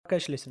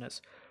podcast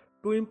listeners.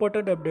 Two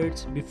important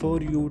updates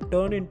before you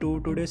turn into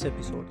today's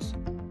episodes.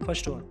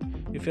 First one,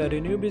 if you are a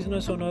new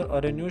business owner or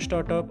a new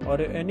startup or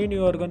any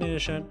new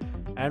organization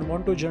and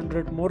want to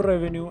generate more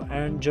revenue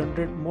and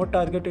generate more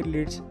targeted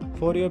leads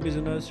for your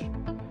business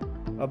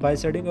by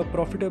setting up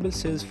profitable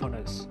sales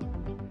funnels.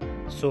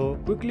 So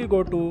quickly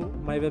go to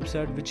my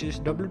website, which is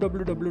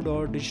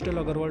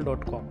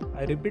www.digitalagarwal.com.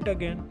 I repeat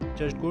again,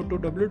 just go to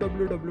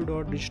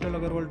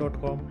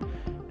www.digitalagarwal.com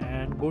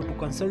and go to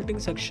consulting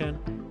section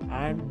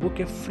and book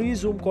a free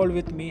Zoom call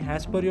with me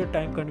as per your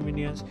time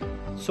convenience,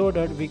 so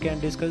that we can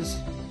discuss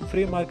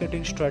free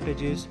marketing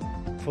strategies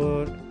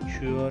for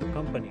your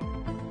company.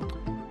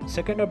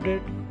 Second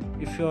update,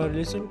 if you are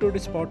listening to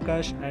this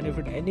podcast and if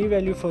it any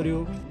value for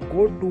you,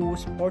 go to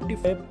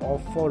Spotify or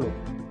follow,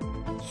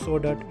 so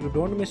that you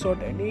don't miss out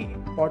any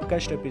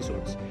podcast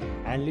episodes,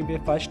 and leave a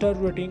 5-star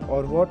rating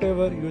or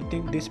whatever you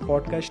think this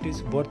podcast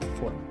is worth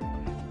for.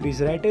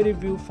 Please write a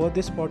review for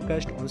this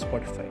podcast on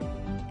Spotify.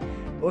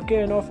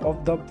 Okay, enough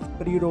of the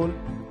pre-roll.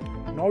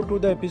 Now to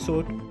the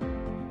episode,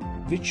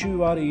 which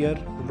you are here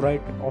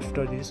right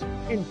after this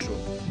intro.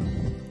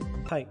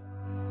 Hi,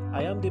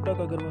 I am Deepak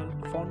Agarwal,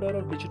 founder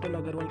of Digital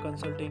Agarwal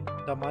Consulting,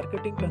 the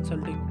marketing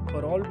consulting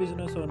for all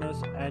business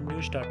owners and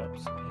new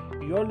startups.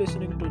 You are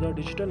listening to the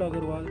Digital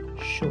Agarwal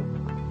show,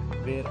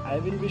 where I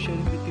will be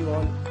sharing with you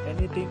all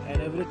anything and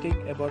everything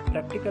about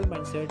practical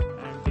mindset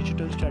and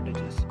digital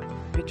strategies,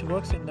 which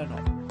works in the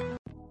now.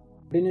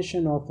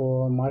 Continuation of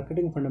our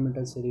marketing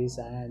fundamental series,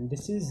 and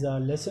this is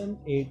lesson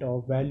 8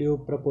 of value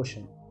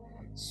proposition.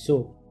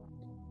 So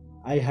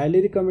I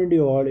highly recommend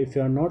you all, if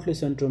you are not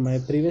listened to my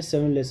previous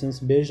 7 lessons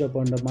based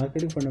upon the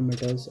marketing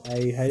fundamentals,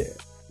 I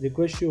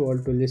request you all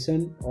to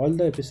listen all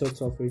the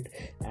episodes of it,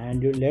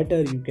 and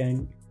later you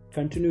can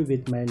continue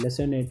with my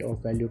lesson 8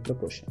 of value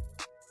proposition.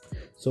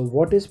 So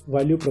what is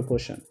value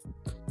proposition?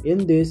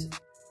 In this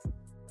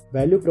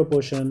value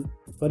proposition,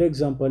 for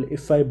example,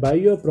 if I buy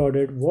your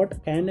product,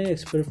 what can I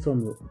expect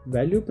from you?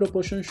 Value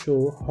proposition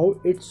show how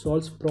it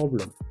solves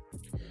problem.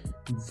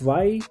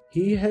 Why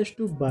he has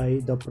to buy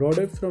the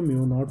product from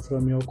you, not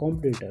from your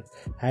competitor.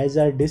 As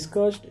I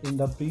discussed in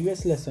the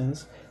previous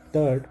lessons,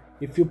 that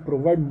if you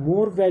provide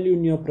more value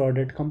in your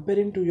product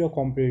comparing to your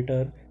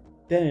competitor,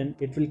 then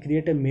it will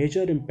create a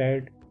major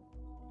impact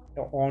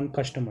on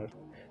customer.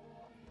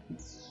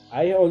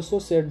 I also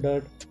said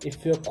that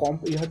if you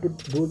have to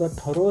do the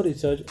thorough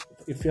research.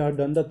 If you have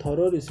done the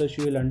thorough research,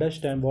 you will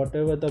understand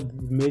whatever the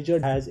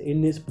major has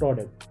in his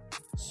product.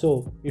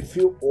 So if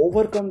you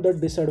overcome the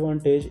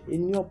disadvantage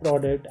in your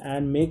product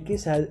and make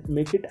it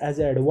as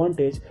an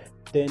advantage,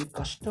 then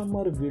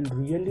customer will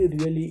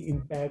really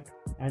impact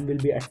and will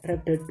be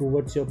attracted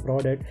towards your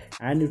product,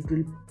 and it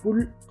will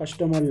pull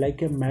customer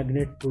like a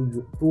magnet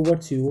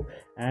towards you,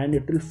 and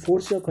it will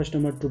force your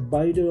customer to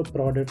buy your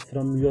product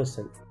from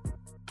yourself.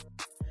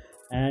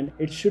 And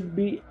it should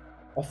be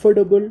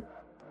affordable,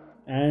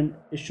 and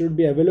it should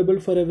be available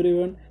for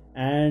everyone,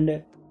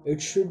 and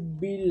it should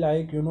be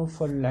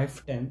for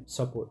lifetime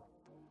support.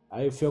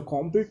 If your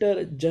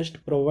competitor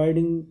just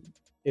providing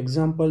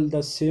example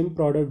the same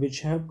product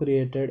which have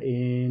created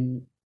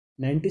in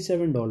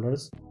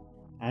 $97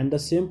 and the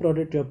same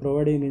product you are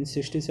providing in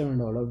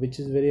 $67, which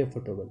is very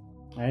affordable,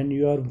 and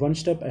you are one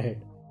step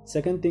ahead.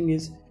 Second thing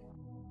is,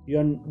 you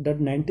are that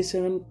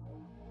 $97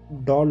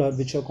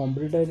 which your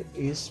competitor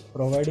is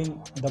providing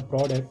the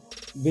product,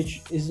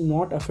 which is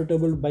not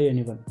affordable by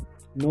anyone.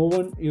 No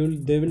one,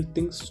 they will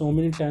think so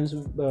many times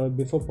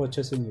before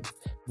purchasing it.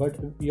 But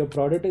your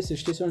product is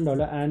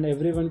 $67 and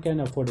everyone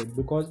can afford it,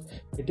 because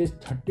it is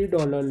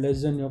 $30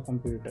 less than your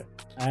competitor,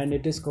 and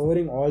it is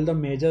covering all the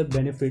major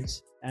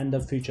benefits and the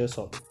features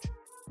of it.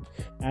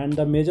 And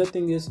the major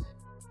thing is,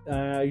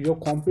 your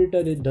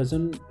competitor it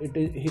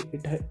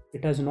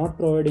has not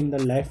providing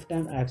the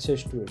lifetime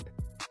access to it.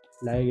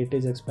 Like it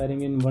is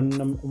expiring in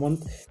 1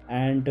 month,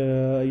 and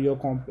your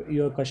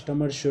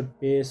customer should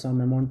pay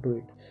some amount to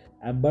it.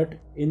 But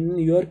in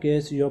your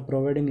case, you are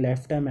providing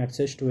lifetime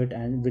access to it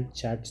and with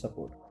chat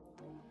support.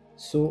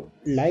 So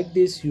like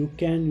this, you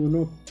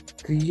can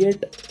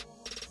create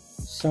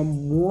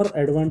some more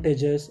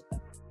advantages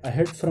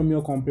ahead from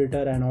your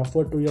competitor and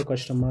offer to your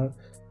customer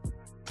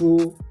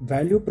to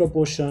value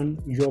proposition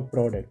your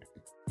product.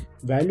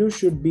 Value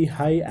should be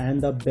high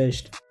and the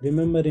best.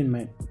 Remember in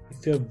mind,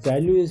 if your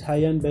value is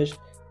high and best,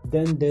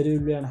 then there will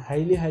be a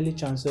highly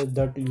chances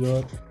that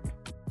your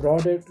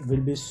product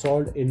will be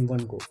sold in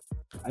one go.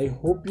 I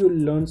hope you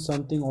learned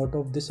something out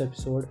of this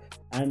episode,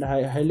 and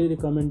I highly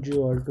recommend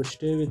you all to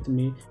stay with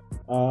me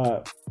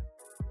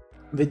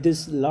with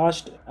this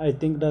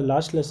the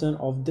last lesson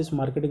of this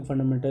marketing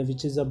fundamental,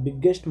 which is the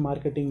biggest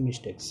marketing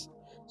mistakes.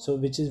 So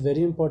which is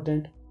very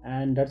important,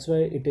 and that's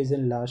why it is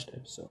in last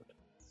episode.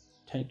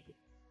 Thank you.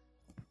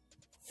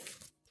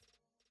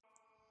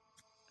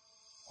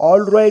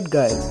 Alright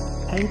guys,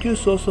 thank you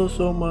so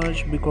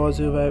much, because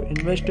you have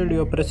invested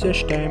your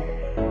precious time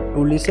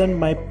to listen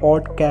my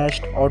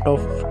podcast out of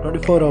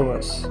 24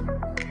 hours.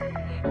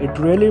 It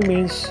really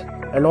means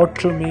a lot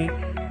to me,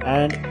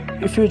 and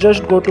if you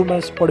just go to my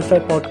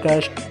Spotify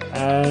podcast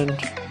and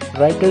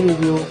write a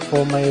review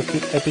for my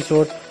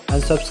episode,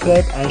 and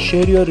subscribe and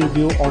share your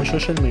review on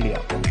social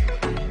media.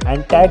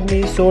 And tag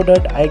me so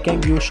that I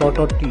can give shout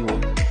out to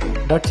you.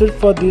 That's it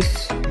for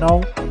this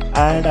now,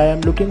 and I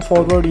am looking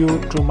forward you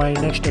to my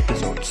next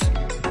episodes.